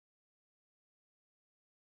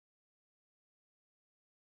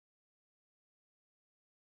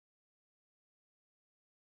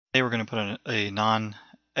Today we're going to put a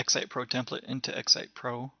non-XSitePro template into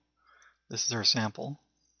XSitePro. This is our sample.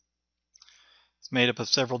 It's made up of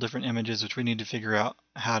several different images which we need to figure out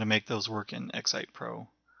how to make those work in XSitePro.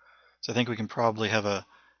 So I think we can probably have a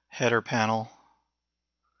header panel,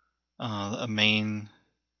 a main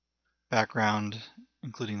background,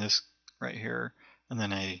 including this right here, and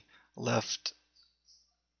then a left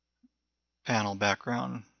panel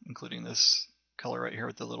background, including this color right here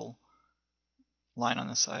with the little line on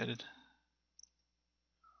the side.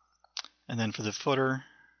 And then for the footer,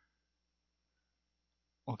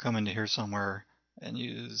 we'll come into here somewhere and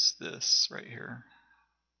use this right here.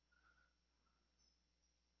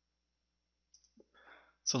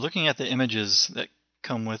 So looking at the images that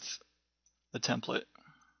come with the template,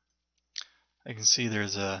 I can see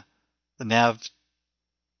there's the nav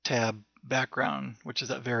tab background, which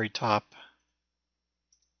is at very top,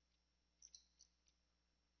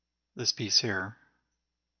 this piece here.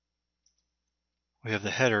 We have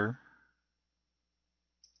the header,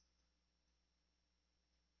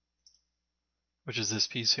 which is this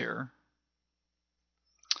piece here.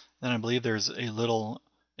 Then I believe there's a little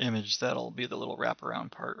image that'll be the little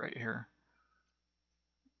wraparound part right here,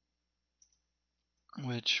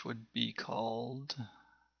 which would be called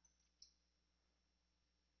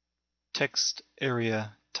text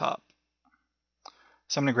area top.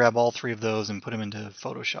 So I'm going to grab all three of those and put them into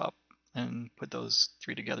Photoshop and put those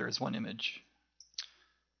three together as one image.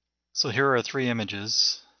 So here are three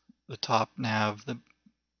images: the top nav, the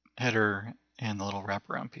header, and the little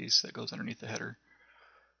wraparound piece that goes underneath the header.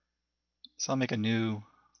 So I'll make a new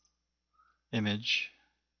image,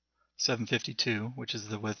 752, which is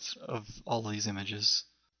the width of all of these images.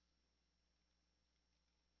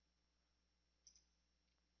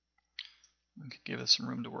 Okay, give us some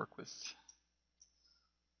room to work with.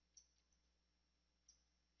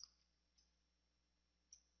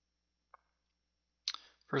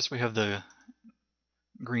 First we have the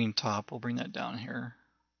green top. We'll bring that down here.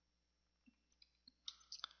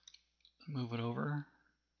 Move it over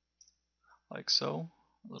like so,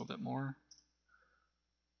 a little bit more.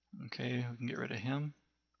 Okay, we can get rid of him.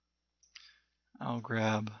 I'll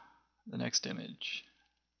grab the next image.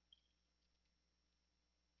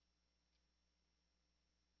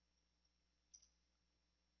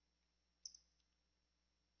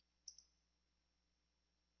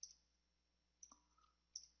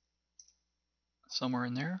 Somewhere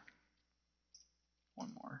in there.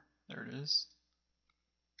 One more. There it is.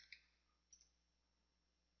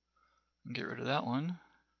 And get rid of that one.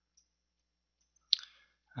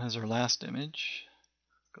 As our last image,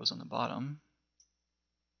 goes on the bottom.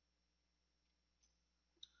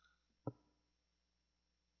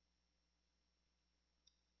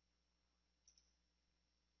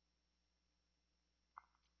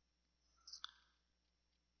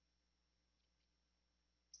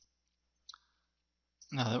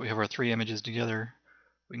 Now that we have our three images together,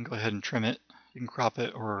 we can go ahead and trim it. You can crop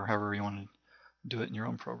it or however you want to do it in your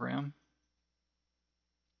own program.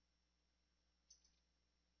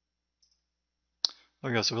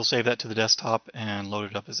 There we go. So we'll save that to the desktop and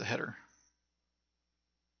load it up as a header.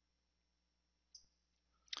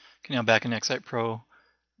 Okay, now back in XSitePro,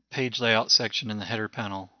 page layout section in the header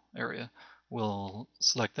panel area, we'll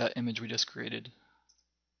select that image we just created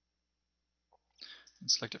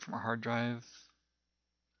and select it from our hard drive.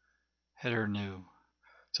 Header new.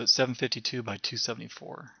 So it's 752 by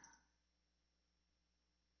 274.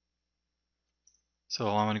 So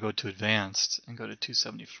I'm going to go to advanced and go to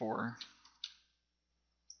 274.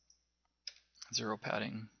 Zero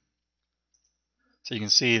padding. So you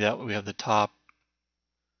can see that we have the top,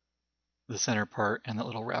 the center part, and that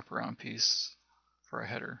little wraparound piece for our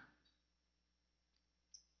header.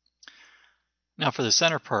 Now for the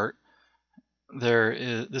center part,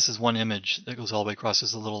 this is one image that goes all the way across.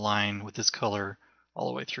 There's a little line with this color all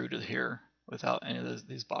the way through to here without any of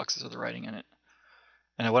these boxes or the writing in it.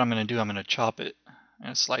 And what I'm going to do, I'm going to chop it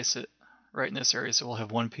and slice it right in this area. So we'll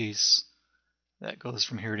have one piece that goes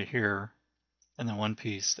from here to here, and then one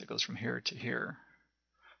piece that goes from here to here.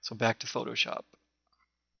 So back to Photoshop.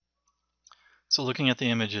 So looking at the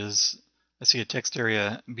images, I see a text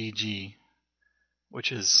area BG,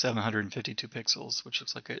 which is 752 pixels, which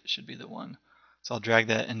looks like it should be the one. So I'll drag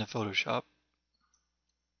that into Photoshop.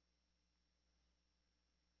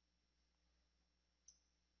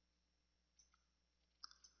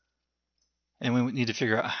 And we need to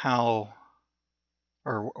figure out how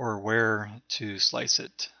or where to slice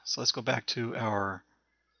it. So let's go back to our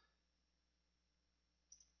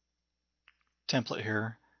template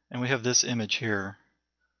here, and we have this image here.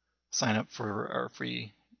 Sign up for our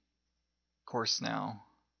free course now.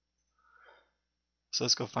 So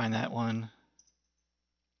let's go find that one,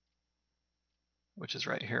 which is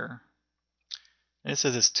right here. And it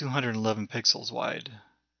says it's 211 pixels wide.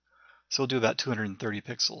 So we'll do about 230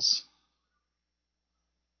 pixels,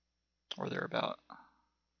 or thereabout.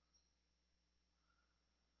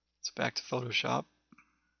 So back to Photoshop.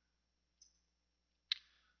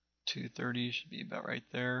 230 should be about right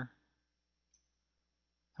there.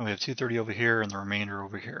 And we have 230 over here and the remainder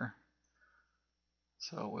over here.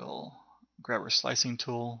 So we'll grab our slicing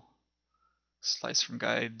tool, slice from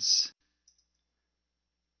guides,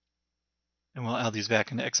 and we'll add these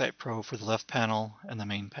back into XSitePro for the left panel and the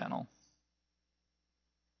main panel.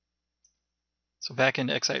 So back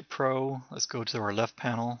into XSitePro, let's go to our left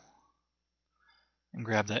panel and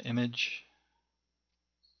grab that image.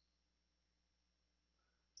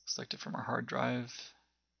 Select it from our hard drive.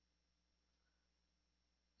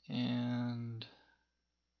 And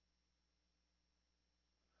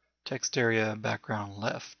text area background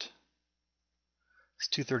left. It's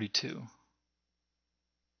 232.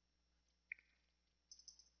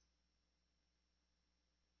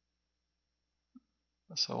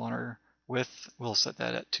 So on our width, we'll set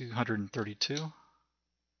that at 232. Go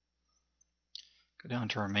down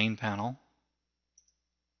to our main panel.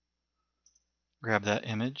 Grab that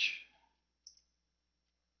image,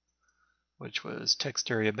 which was text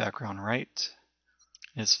area background right.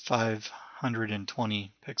 It's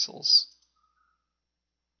 520 pixels.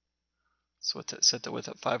 So let's set the width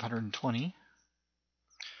at 520.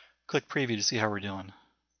 Click preview to see how we're doing.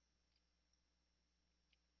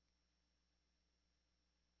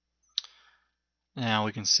 Now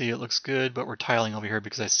we can see it looks good, but we're tiling over here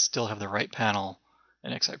because I still have the right panel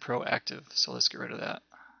in XSitePro active. So let's get rid of that.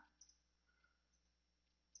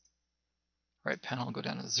 Right panel, go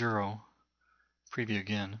down to 0. Preview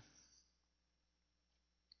again.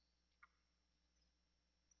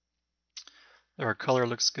 There, our color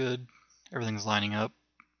looks good. Everything's lining up.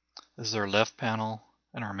 This is our left panel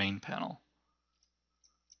and our main panel.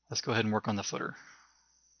 Let's go ahead and work on the footer.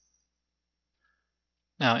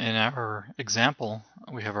 Now in our example,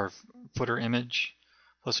 we have our footer image,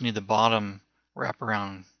 plus we need the bottom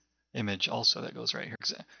wraparound image also that goes right here.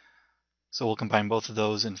 So we'll combine both of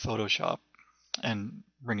those in Photoshop and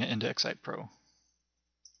bring it into XSitePro.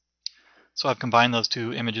 So I've combined those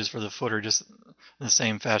two images for the footer just in the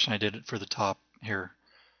same fashion I did it for the top here.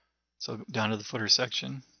 So down to the footer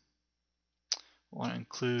section, we want to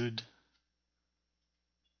include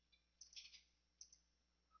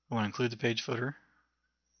the page footer.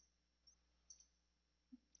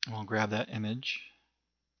 We'll grab that image,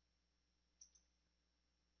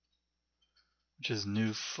 which is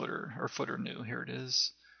new footer, or footer new, here it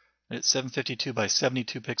is. It's 752 by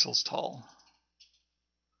 72 pixels tall.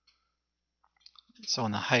 So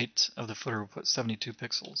in the height of the footer, we'll put 72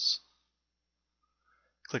 pixels.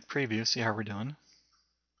 Click preview, see how we're doing.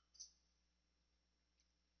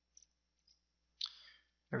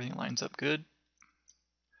 Everything lines up good.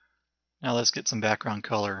 Now let's get some background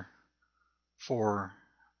color for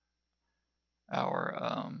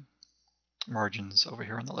our margins over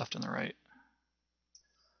here on the left and the right.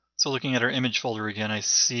 So looking at our image folder again, I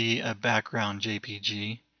see a background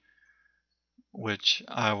JPG, which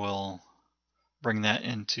I will bring that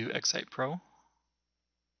into XSitePro.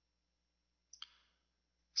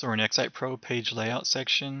 So we're in XSitePro page layout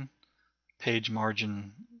section, page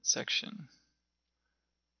margin section.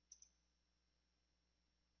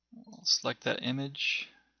 We'll select that image,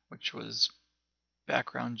 which was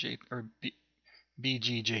background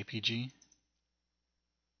BG JPG.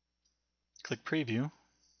 Click preview.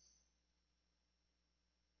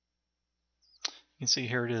 You can see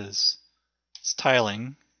here it is. It's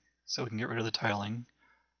tiling, so we can get rid of the tiling.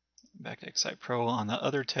 Back to XSitePro on the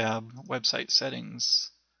other tab, website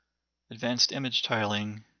settings, advanced image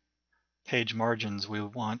tiling, page margins. We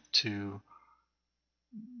want to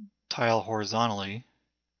tile horizontally,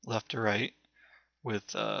 left to right,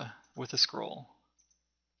 with a scroll.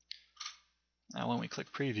 Now when we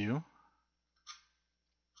click preview,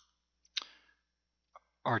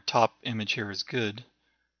 our top image here is good.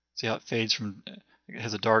 See how it fades from, it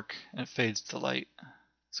has a dark and it fades to light.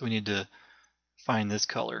 So we need to find this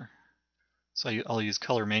color. So I'll use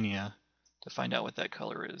Color Mania to find out what that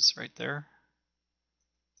color is right there.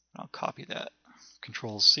 I'll copy that.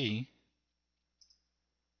 Control C.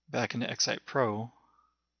 Back into XSitePro.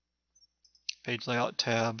 Page Layout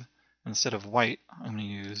tab. Instead of white, I'm going to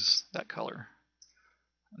use that color.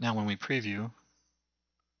 Now when we preview,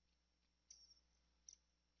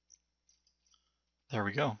 there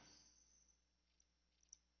we go.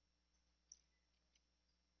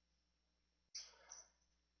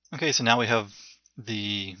 Okay, so now we have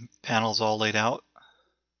the panels all laid out.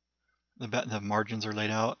 the margins are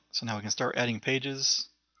laid out. So now we can start adding pages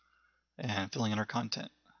and filling in our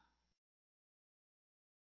content.